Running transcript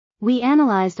We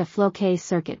analyzed a Floquet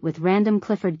circuit with random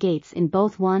Clifford gates in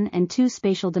both 1 and 2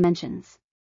 spatial dimensions.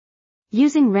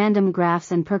 Using random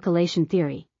graphs and percolation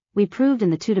theory, we proved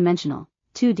in the two-dimensional,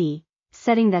 2D,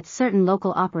 setting that certain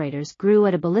local operators grew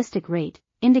at a ballistic rate,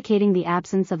 indicating the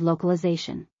absence of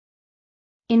localization.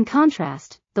 In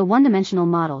contrast, the one-dimensional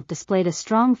model displayed a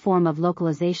strong form of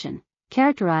localization,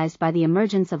 characterized by the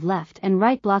emergence of left and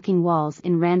right blocking walls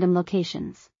in random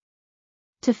locations.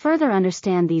 To further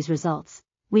understand these results,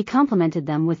 we complemented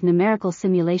them with numerical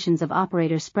simulations of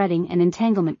operator spreading and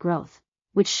entanglement growth,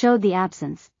 which showed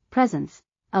the presence,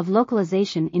 of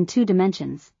localization in 2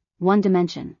 dimensions, 1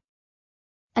 dimension.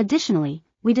 Additionally,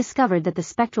 we discovered that the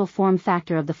spectral form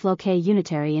factor of the Floquet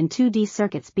unitary in 2D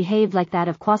circuits behaved like that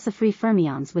of quasi-free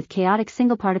fermions with chaotic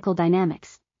single-particle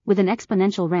dynamics, with an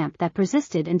exponential ramp that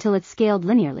persisted until it scaled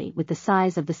linearly with the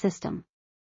size of the system.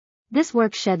 This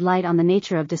work shed light on the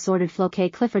nature of disordered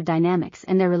Floquet-Clifford dynamics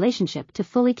and their relationship to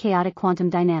fully chaotic quantum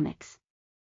dynamics.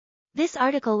 This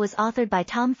article was authored by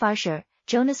Tom Farshi,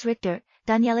 Jonas Richter,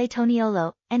 Daniele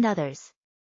Toniolo, and others.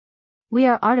 We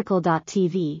are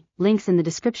RTCLTV, links in the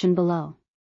description below.